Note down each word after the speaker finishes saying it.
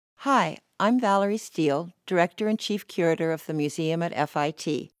Hi, I'm Valerie Steele, Director and Chief Curator of the museum at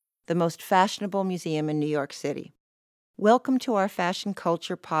FIT, the most fashionable museum in New York City. Welcome to our Fashion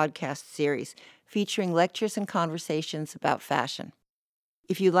Culture podcast series, featuring lectures and conversations about fashion.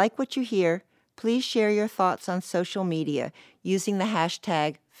 If you like what you hear, please share your thoughts on social media using the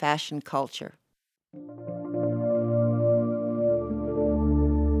hashtag #FashionCulture.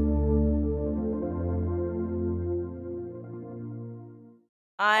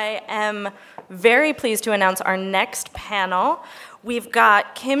 I am very pleased to announce our next panel. We've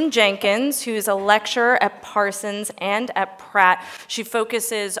got Kim Jenkins, who's a lecturer at Parsons and at Pratt. She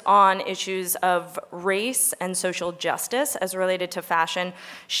focuses on issues of race and social justice as related to fashion.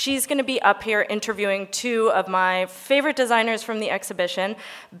 She's going to be up here interviewing two of my favorite designers from the exhibition,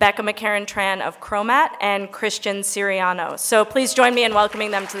 Becca McCharen-Tran of Chromat and Christian Siriano. So please join me in welcoming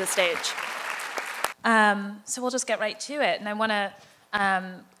them to the stage. So we'll just get right to it, and I want to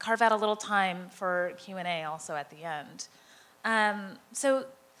carve out a little time for Q&A also at the end. So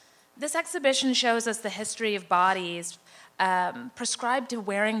this exhibition shows us the history of bodies prescribed to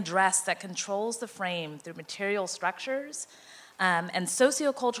wearing dress that controls the frame through material structures and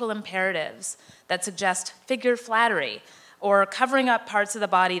sociocultural imperatives that suggest figure flattery or covering up parts of the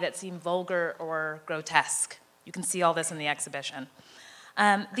body that seem vulgar or grotesque. You can see all this in the exhibition.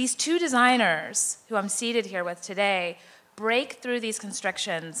 These two designers, who I'm seated here with today, break through these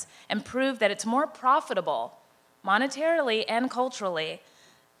constrictions and prove that it's more profitable, monetarily and culturally,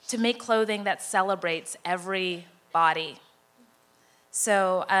 to make clothing that celebrates every body.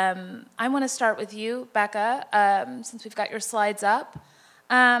 So I want to start with you, Becca, since we've got your slides up.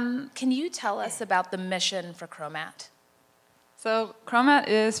 Can you tell us about the mission for Chromat? So Chromat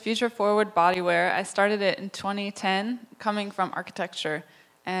is future-forward bodywear. I started it in 2010, coming from architecture.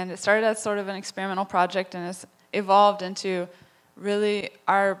 And it started as sort of an experimental project and has evolved into really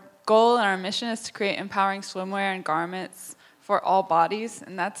our goal and our mission is to create empowering swimwear and garments for all bodies.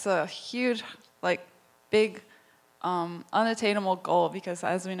 And that's a huge, big, unattainable goal because,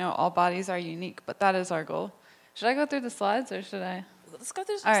 as we know, all bodies are unique. But that is our goal. Should I go through the slides or should I? Let's go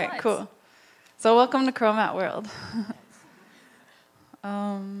through some slides. All right, cool. So welcome to Chromat World.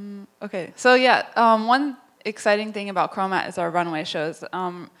 Okay, so one exciting thing about Chromat is our runway shows.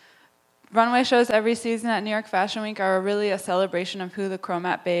 Runway shows every season at New York Fashion Week are really a celebration of who the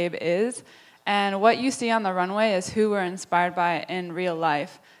Chromat babe is. And what you see on the runway is who we're inspired by in real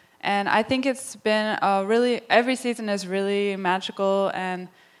life. And I think it's been every season is really magical. And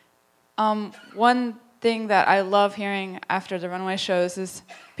one thing that I love hearing after the runway shows is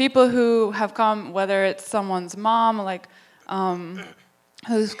people who have come, whether it's someone's mom,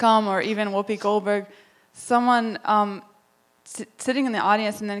 who's come, or even Whoopi Goldberg, someone sitting in the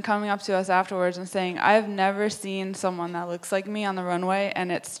audience and then coming up to us afterwards and saying, I've never seen someone that looks like me on the runway,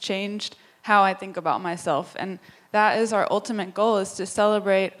 and it's changed how I think about myself. And that is our ultimate goal, is to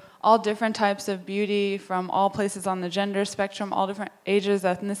celebrate all different types of beauty from all places on the gender spectrum, all different ages,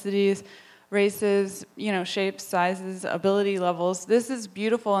 ethnicities, races, shapes, sizes, ability levels. This is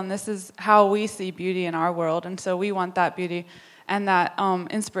beautiful, and this is how we see beauty in our world. And so we want that beauty and that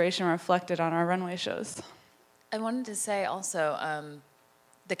inspiration reflected on our runway shows. I wanted to say also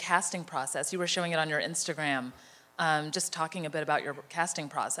the casting process. You were showing it on your Instagram, just talking a bit about your casting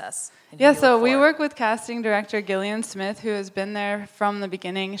process. Yeah, so we work with casting director Gillian Smith, who has been there from the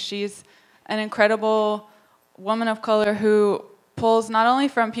beginning. She's an incredible woman of color who pulls not only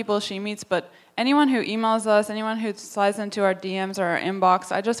from people she meets, but anyone who emails us, anyone who slides into our DMs or our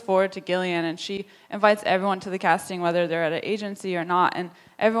inbox, I just forward to Gillian, and she invites everyone to the casting, whether they're at an agency or not, and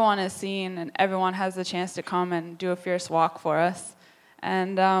everyone is seen, and everyone has the chance to come and do a fierce walk for us.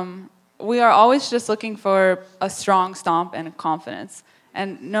 And we are always just looking for a strong stomp and confidence.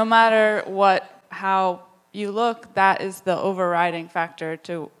 And no matter how you look, that is the overriding factor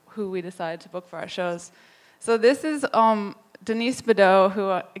to who we decide to book for our shows. So this is Denise Bedeau,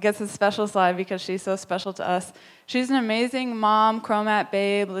 who gets a special slide because she's so special to us. She's an amazing mom, Chromat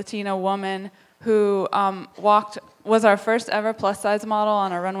babe, Latina woman who was our first ever plus-size model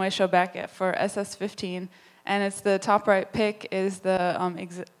on a runway show back for SS15. And it's the top right pick is the,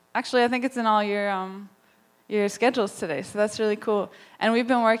 actually I think it's in all your schedules today, so that's really cool. And we've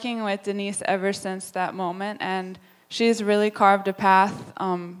been working with Denise ever since that moment, and she's really carved a path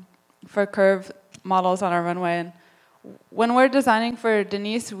for curve models on our runway. And when we're designing for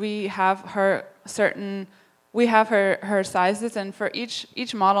Denise, we have her sizes, and for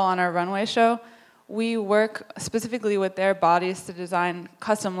each model on our runway show, we work specifically with their bodies to design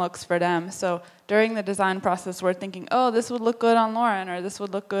custom looks for them. So during the design process, we're thinking, oh, this would look good on Lauren, or this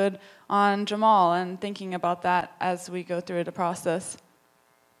would look good on Jamal, and thinking about that as we go through the process.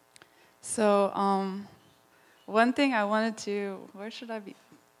 So one thing I wanted to, where should I be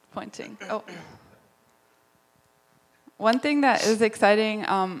pointing? Oh. One thing that is exciting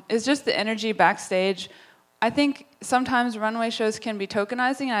is just the energy backstage. I think sometimes runway shows can be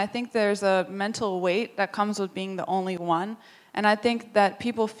tokenizing, and I think there's a mental weight that comes with being the only one. And I think that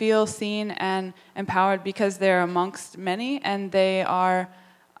people feel seen and empowered because they're amongst many, and they are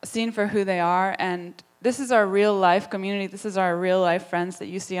seen for who they are. And this is our real life community. This is our real life friends that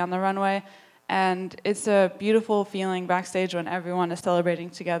you see on the runway. And it's a beautiful feeling backstage when everyone is celebrating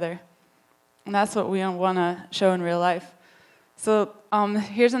together. And that's what we want to show in real life. So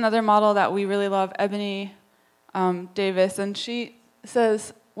here's another model that we really love, Ebony Davis. And she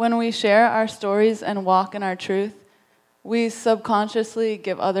says, when we share our stories and walk in our truth, we subconsciously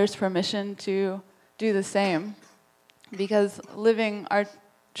give others permission to do the same. Because living our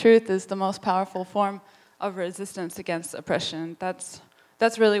truth is the most powerful form of resistance against oppression. That's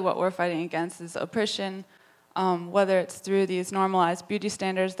really what we're fighting against, is oppression. Whether it's through these normalized beauty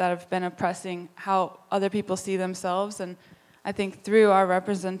standards that have been oppressing how other people see themselves. And I think through our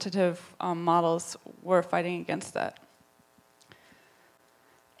representative models, we're fighting against that.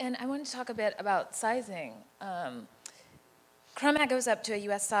 And I want to talk a bit about sizing. Chromat goes up to a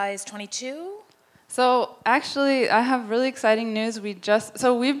US size 22. So actually, I have really exciting news.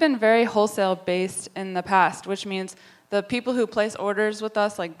 We've been very wholesale based in the past, which means the people who place orders with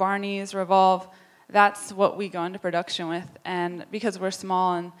us, like Barney's, Revolve, that's what we go into production with. And because we're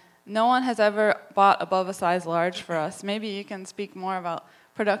small and no one has ever bought above a size large for us. Maybe you can speak more about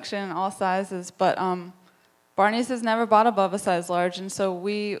production in all sizes, but Barney's has never bought above a size large, and so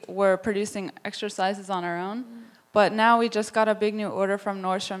we were producing extra sizes on our own. But now we just got a big new order from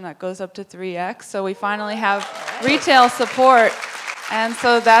Nordstrom that goes up to 3X, so we finally have retail support. And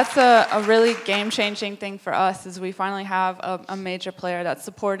so that's a really game-changing thing for us, is we finally have a major player that's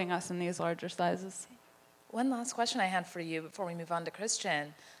supporting us in these larger sizes. One last question I had for you before we move on to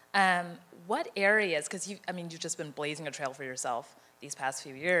Christian. What areas, because you've just been blazing a trail for yourself these past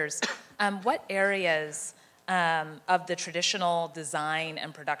few years, what areas of the traditional design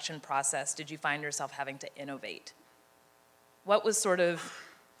and production process did you find yourself having to innovate? What was sort of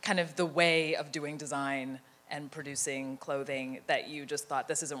kind of the way of doing design and producing clothing that you just thought,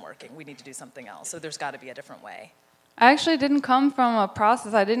 this isn't working, we need to do something else, so there's got to be a different way? I actually didn't come from a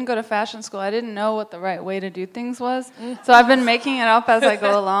process. I didn't go to fashion school. I didn't know what the right way to do things was. So I've been making it up as I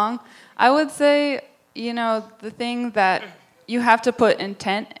go along. I would say, the thing that you have to put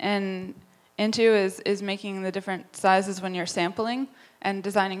intent into is making the different sizes when you're sampling and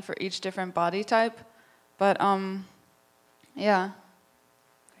designing for each different body type. But, yeah.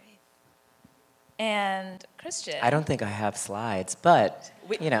 Great. And Christian? I don't think I have slides, but,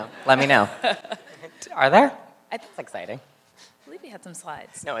 let me know. Are there? That's exciting. I believe we had some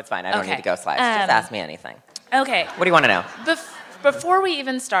slides. No, it's fine. I don't need to go slides. Just ask me anything. Okay. What do you want to know? Before we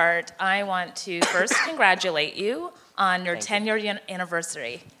even start, I want to first congratulate you on your 10-year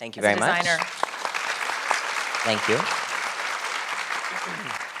anniversary. Thank you very much. As a designer. Thank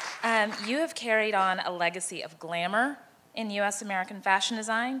you. You have carried on a legacy of glamour in U.S. American fashion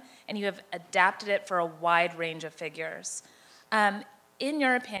design, and you have adapted it for a wide range of figures. In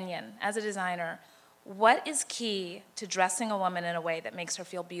your opinion, as a designer, what is key to dressing a woman in a way that makes her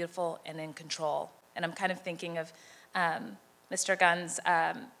feel beautiful and in control? And I'm kind of thinking of Mr. Gunn's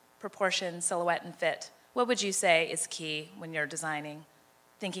proportion, silhouette, and fit. What would you say is key when you're designing,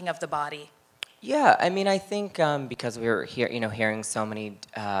 thinking of the body? Yeah, I think because we're here, hearing so many,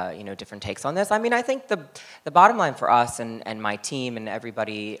 different takes on this. I think the bottom line for us and my team and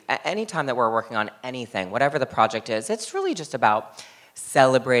everybody, anytime that we're working on anything, whatever the project is, it's really just about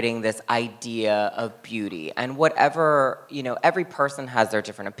celebrating this idea of beauty. And whatever, every person has their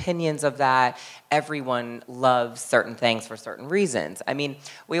different opinions of that. Everyone loves certain things for certain reasons.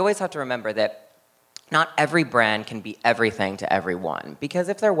 We always have to remember that not every brand can be everything to everyone, because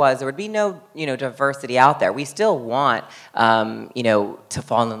if there was, there would be no, diversity out there. We still want, to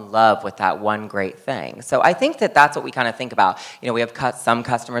fall in love with that one great thing. So I think that that's what we kind of think about. We have some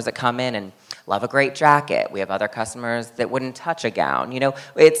customers that come in and love a great jacket. We have other customers that wouldn't touch a gown.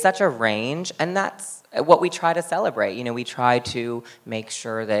 It's such a range, and that's what we try to celebrate. We try to make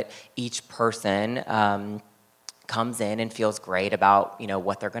sure that each person comes in and feels great about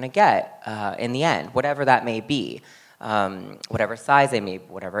what they're going to get in the end, whatever that may be. whatever size they may be,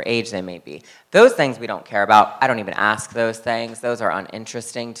 whatever age they may be. Those things we don't care about. I don't even ask those things. Those are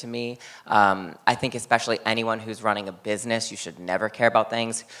uninteresting to me. I think especially anyone who's running a business, you should never care about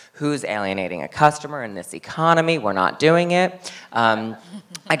things. Who's alienating a customer in this economy? We're not doing it.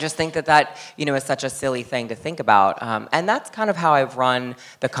 I just think that is such a silly thing to think about. And that's kind of how I've run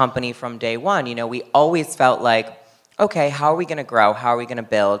the company from day one. We always felt like, okay, how are we going to grow? How are we going to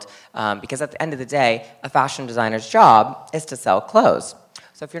build? Because at the end of the day, a fashion designer's job is to sell clothes.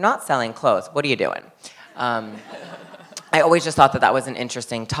 So if you're not selling clothes, what are you doing? I always just thought that was an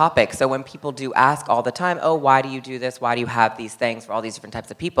interesting topic. So when people do ask all the time, oh, why do you do this? Why do you have these things for all these different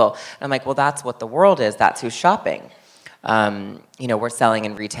types of people? And I'm like, well, that's what the world is. That's who's shopping. We're selling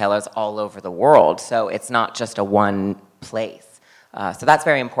in retailers all over the world. So it's not just a one place. So that's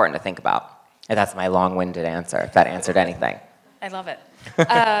very important to think about. And that's my long-winded answer, if that answered anything. I love it.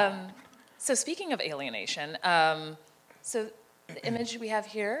 So speaking of alienation, so the image we have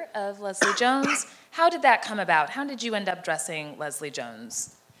here of Leslie Jones, how did that come about? How did you end up dressing Leslie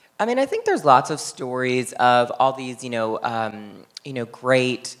Jones? I mean, I think there's lots of stories of all these,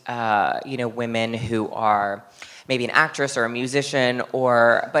 great, women who are maybe an actress or a musician,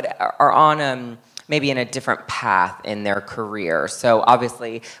 but are on maybe in a different path in their career. So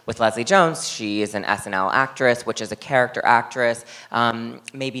obviously with Leslie Jones, she is an SNL actress, which is a character actress,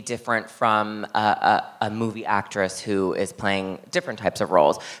 maybe different from a movie actress who is playing different types of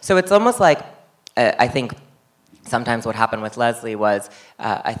roles. So it's almost like, I think sometimes what happened with Leslie was,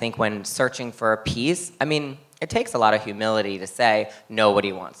 I think when searching for a piece, I mean, it takes a lot of humility to say,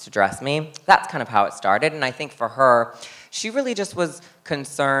 nobody wants to dress me. That's kind of how it started. And I think for her, she really just was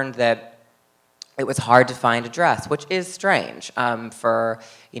concerned that it was hard to find a dress, which is strange for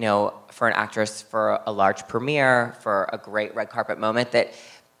an actress, for a large premiere, for a great red carpet moment that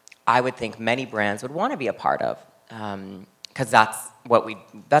I would think many brands would want to be a part of. Because that's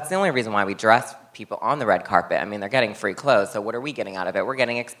the only reason why we dress people on the red carpet. I mean, they're getting free clothes, so what are we getting out of it? We're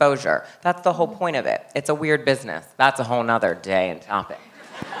getting exposure. That's the whole point of it. It's a weird business. That's a whole nother day and topic.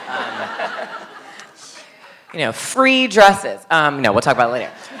 Free dresses. We'll talk about it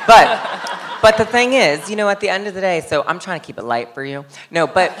later. But the thing is, at the end of the day, so I'm trying to keep it light for you. No,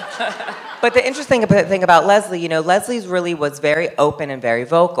 but the interesting thing about Leslie, Leslie's really was very open and very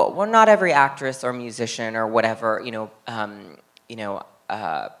vocal. Well, not every actress or musician or whatever,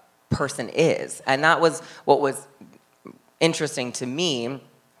 person is. And that was what was interesting to me,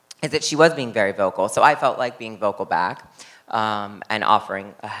 is that she was being very vocal. So I felt like being vocal back and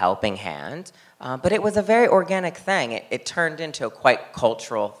offering a helping hand. But it was a very organic thing. It turned into a quite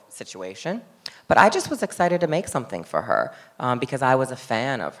cultural situation. But I just was excited to make something for her because I was a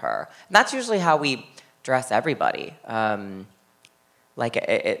fan of her. And that's usually how we dress everybody.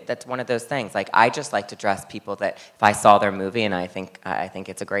 That's one of those things. Like, I just like to dress people that if I saw their movie and I think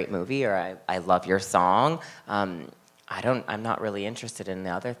it's a great movie, or I love your song, I'm not really interested in the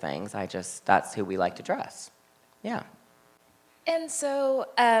other things. That's who we like to dress. Yeah. And so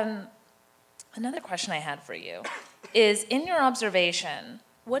another question I had for you is, in your observation,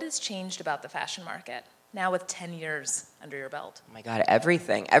 what has changed about the fashion market now with 10 years under your belt? Oh my God,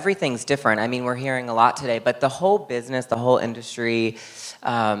 everything. Everything's different. I mean, we're hearing a lot today, but the whole business, the whole industry, it's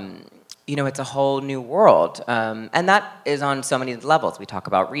a whole new world. And that is on so many levels. We talk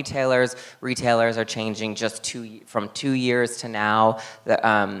about retailers. Retailers are changing just from 2 years to now.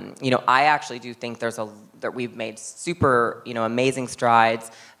 I actually do think that we've made super, amazing strides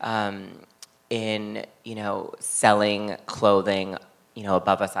in, selling clothing,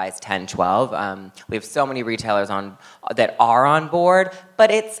 above a size 10, 12. We have so many retailers that are on board, but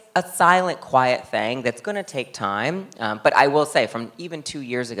it's a silent, quiet thing that's going to take time. But I will say, from even 2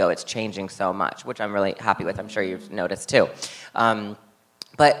 years ago, it's changing so much, which I'm really happy with. I'm sure you've noticed too.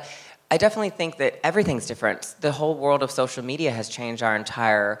 But I definitely think that everything's different. The whole world of social media has changed our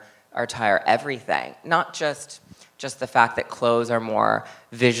entire everything. Not just the fact that clothes are more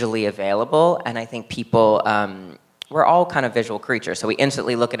visually available, and I think people. We're all kind of visual creatures, so we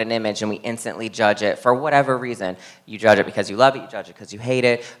instantly look at an image and we instantly judge it for whatever reason. You judge it because you love it, you judge it because you hate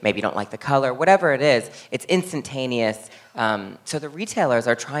it, maybe you don't like the color, whatever it is, it's instantaneous. So the retailers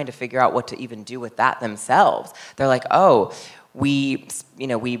are trying to figure out what to even do with that themselves. They're like, oh, we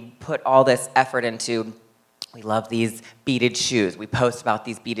put all this effort into, we love these beaded shoes, we post about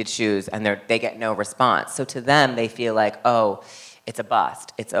these beaded shoes, and they get no response. So to them, they feel like, oh, it's a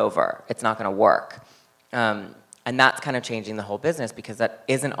bust, it's over, it's not gonna work. And that's kind of changing the whole business because that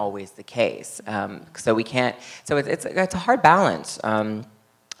isn't always the case. So it's a hard balance. And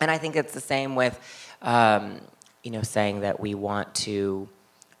I think it's the same with, saying that we want to,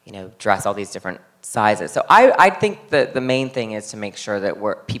 dress all these different sizes. So I think that the main thing is to make sure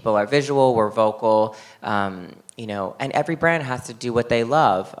that people are visual, we're vocal, you know, and every brand has to do what they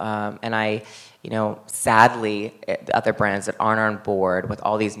love. And you know, sadly, the other brands that aren't on board with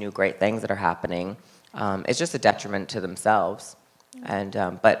all these new great things that are happening, it's just a detriment to themselves. And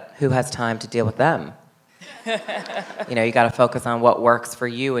but who has time to deal with them? You know, you got to focus on what works for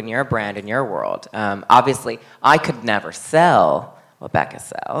you and your brand and your world. Obviously, I could never sell what Becca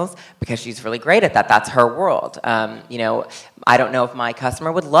sells because she's really great at that. That's her world. You know, I don't know if my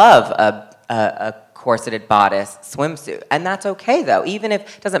customer would love a corseted bodice swimsuit, and that's okay though. Even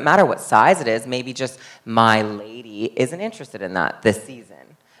if it doesn't matter what size it is, maybe just my lady isn't interested in that this season.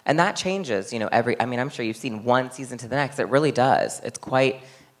 And that changes, you know, I mean, I'm sure you've seen one season to the next. It really does.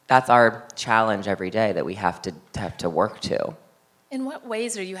 That's our challenge every day that we have to work to. In what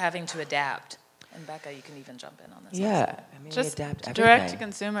ways are you having to adapt? And Becca, you can even jump in on this. Yeah, I mean, just we adapt everything. direct to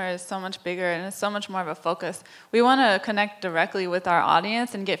consumer is so much bigger and it's so much more of a focus. We want to connect directly with our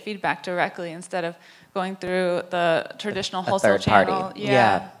audience and get feedback directly instead of going through the traditional wholesale channel. Party.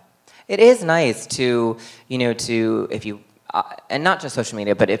 Yeah. It is nice to, you know, if you, and not just social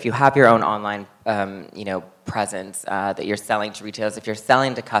media, but if you have your own online, you know, presence that you're selling to retailers, if you're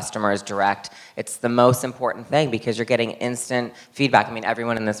selling to customers direct, it's the most important thing because you're getting instant feedback. I mean,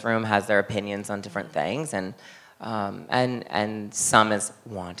 everyone in this room has their opinions on different things, and some is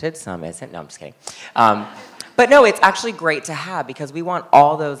wanted, some isn't. No, I'm just kidding. But no, it's actually great to have because we want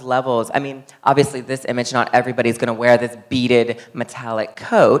all those levels. I mean, obviously this image, not everybody's gonna wear this beaded metallic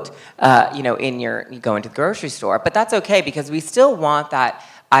coat, you know, you go into the grocery store, but that's okay because we still want that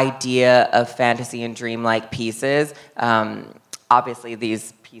idea of fantasy and dreamlike pieces. Obviously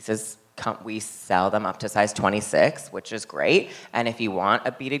these pieces, we sell them up to size 26, which is great. And if you want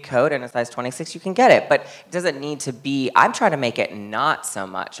a beaded coat in a size 26, you can get it. But it doesn't need to be, I'm trying to make it not so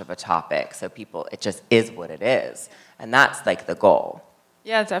much of a topic so it just is what it is. And that's like the goal.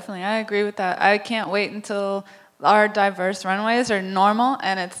 Yeah, definitely. I agree with that. I can't wait until our diverse runways are normal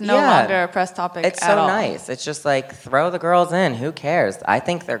and it's no longer a press topic it's at all. It's so nice. It's just like, throw the girls in. Who cares? I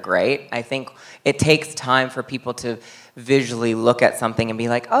think they're great. I think it takes time for people to visually look at something and be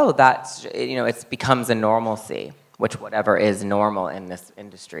like, oh, that's, you know, it becomes a normalcy, which whatever is normal in this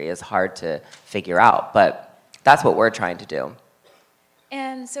industry is hard to figure out. But that's what we're trying to do.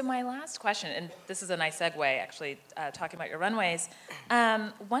 And so my last question, and this is a nice segue actually, talking about your runways.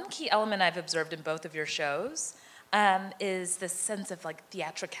 One key element I've observed in both of your shows is this sense of like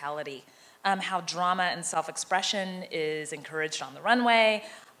theatricality, how drama and self-expression is encouraged on the runway.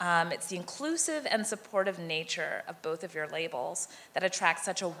 It's the inclusive and supportive nature of both of your labels that attracts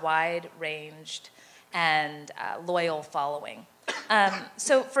such a wide-ranged and loyal following.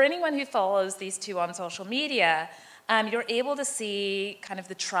 So for anyone who follows these two on social media, you're able to see kind of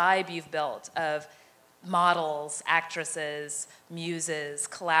the tribe you've built of models, actresses, muses,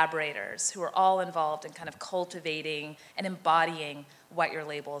 collaborators who are all involved in kind of cultivating and embodying what your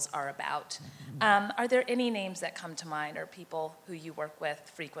labels are about. Are there any names that come to mind or people who you work with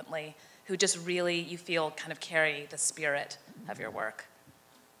frequently who just really, you feel, kind of carry the spirit of your work?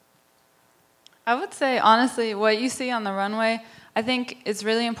 I would say, honestly, what you see on the runway, I think it's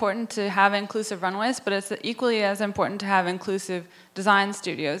really important to have inclusive runways, but it's equally as important to have inclusive design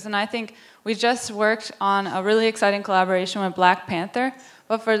studios. And I think we just worked on a really exciting collaboration with Black Panther,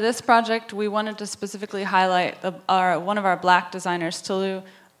 but for this project, we wanted to specifically highlight one of our Black designers, Tolu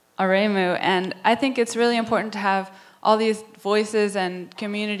Aremu, and I think it's really important to have all these voices and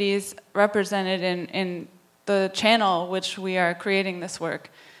communities represented in the channel which we are creating this work.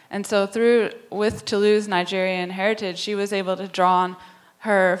 And so with Tolu's Nigerian heritage, she was able to draw on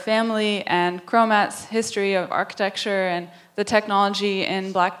her family and Chromat's history of architecture and the technology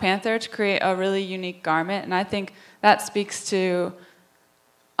in Black Panther to create a really unique garment. And I think that speaks to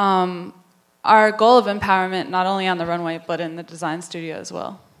our goal of empowerment, not only on the runway, but in the design studio as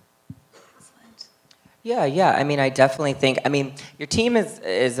well. Yeah. I mean, I definitely think, your team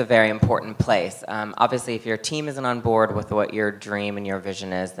is a very important place. Obviously, if your team isn't on board with what your dream and your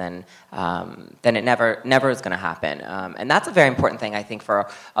vision is, then it never is going to happen. And that's a very important thing, I think, for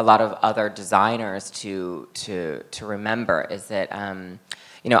a lot of other designers to remember is that,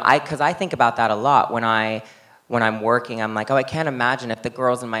 because I think about that a lot when I'm working. I'm like, oh, I can't imagine if the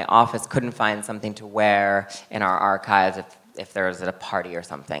girls in my office couldn't find something to wear in our archives if there was at a party or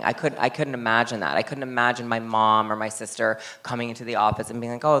something. I couldn't imagine that. I couldn't imagine my mom or my sister coming into the office and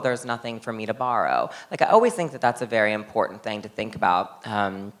being like, oh, there's nothing for me to borrow. Like, I always think that that's a very important thing to think about.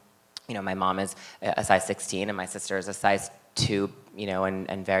 My mom is a size 16 and my sister is a size tube,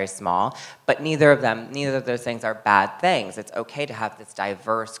 and very small. But neither of those things are bad things. It's okay to have this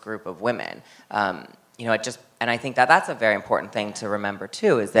diverse group of women. And I think that that's a very important thing to remember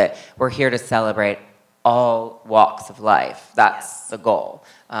too, is that we're here to celebrate all walks of life. That's the goal.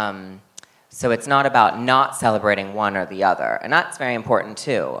 So it's not about not celebrating one or the other, and that's very important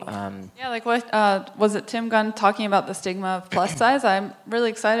too. Yeah, like what was it Tim Gunn talking about the stigma of plus size? I'm really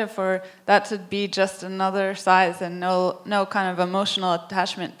excited for that to be just another size and no kind of emotional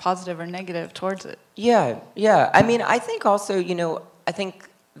attachment, positive or negative, towards it. Yeah. I mean, I think also, I think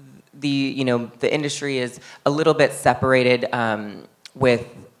the industry is a little bit separated with,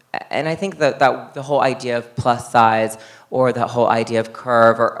 and I think that the whole idea of plus size or the whole idea of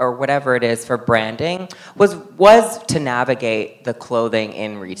curve or whatever it is for branding was to navigate the clothing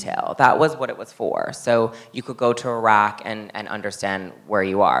in retail. That was what it was for. So you could go to a rack and understand where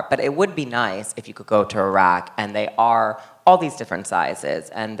you are. But it would be nice if you could go to a rack and they are all these different sizes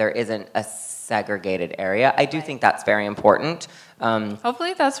and there isn't a segregated area. I do think that's very important.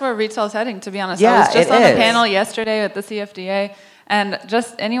 Hopefully that's where retail's heading, to be honest. Yeah, I was just on is. a panel yesterday at the CFDA, and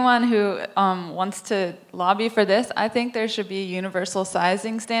just anyone who wants to lobby for this, I think there should be universal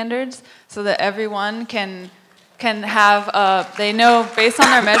sizing standards so that everyone can have, they know based on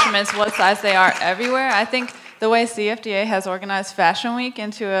their measurements what size they are everywhere. I think the way CFDA has organized Fashion Week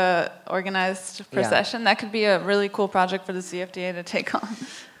into a organized procession, that could be a really cool project for the CFDA to take on.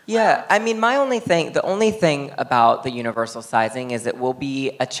 Yeah, I mean, the only thing about the universal sizing is it will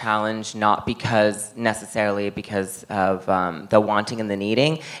be a challenge, not necessarily because of the wanting and the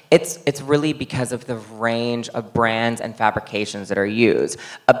needing. It's really because of the range of brands and fabrications that are used.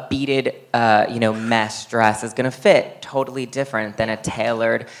 A beaded, mesh dress is going to fit totally different than a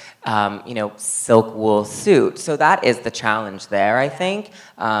tailored, silk wool suit. So that is the challenge there, I think.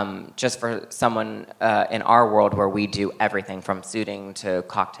 Just for someone in our world where we do everything from suiting to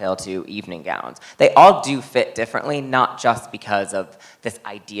cocktail to evening gowns. They all do fit differently, not just because of this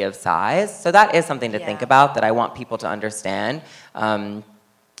idea of size. So that is something to think about that I want people to understand.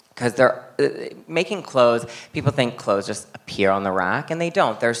 Because they're making clothes, people think clothes just appear on the rack, and they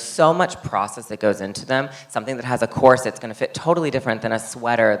don't. There's so much process that goes into them. Something that has a corset's going to fit totally different than a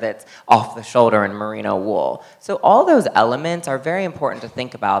sweater that's off the shoulder in merino wool. So all those elements are very important to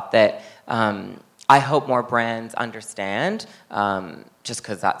think about that I hope more brands understand, just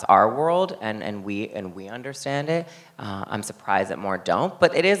because that's our world and we understand it. I'm surprised that more don't,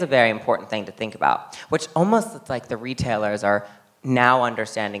 but it is a very important thing to think about, which almost looks like the retailers are now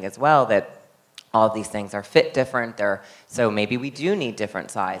understanding as well that all these things are fit different. So maybe we do need different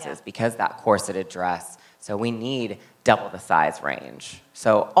sizes because that corseted dress. So we need double the size range.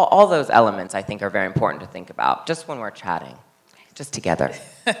 So all those elements I think are very important to think about just when we're chatting, just together.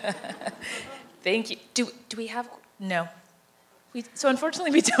 Thank you. Do we have, no. So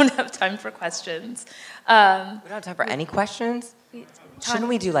unfortunately we don't have time for questions. We don't have time for any questions? Shouldn't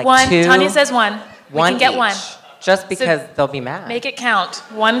we do like one, two? Tanya says one. We can get each. one. Just because they'll be mad. Make it count.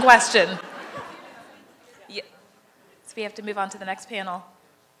 One question. Yeah. So we have to move on to the next panel.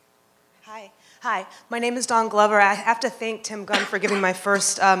 Hi. My name is Dawn Glover. I have to thank Tim Gunn for giving my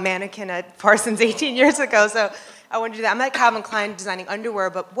first mannequin at Parsons 18 years ago. So I want to do that. I'm at Calvin Klein designing underwear,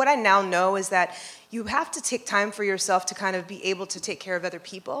 but what I now know is that you have to take time for yourself to kind of be able to take care of other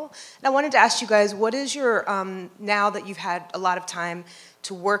people. And I wanted to ask you guys, what is your, now that you've had a lot of time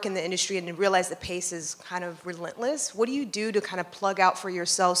to work in the industry and to realize the pace is kind of relentless, what do you do to kind of plug out for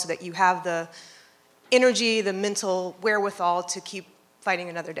yourself so that you have the energy, the mental wherewithal to keep fighting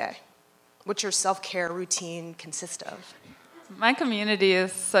another day? What's your self-care routine consist of? My community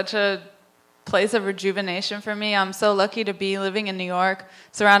is such a place of rejuvenation for me. I'm so lucky to be living in New York,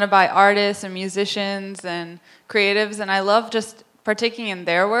 surrounded by artists and musicians and creatives, and I love just partaking in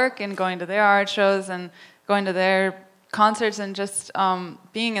their work and going to their art shows and going to their concerts and just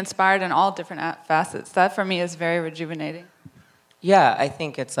being inspired in all different facets. That for me is very rejuvenating. Yeah, I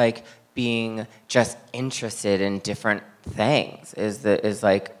think it's like being just interested in different things is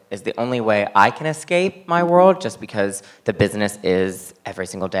the only way I can escape my world, just because the business is every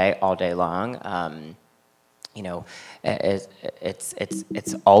single day, all day long.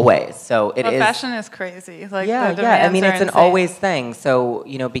 It's always. So it is. Fashion is crazy. Like yeah. I mean, it's an always thing. So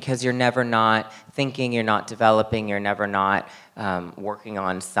because you're never not thinking, you're not developing, you're never not working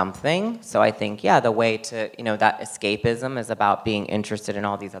on something. So I think the way to that escapism is about being interested in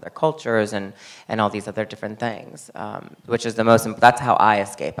all these other cultures and all these other different things, which is that's how I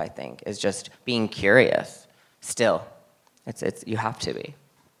escape. I think is just being curious. Still, it's you have to be.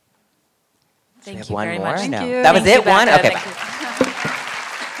 Thank have you one very more? much. Thank No. you. That was Thank it? you, One? Becca. Okay. Thank you.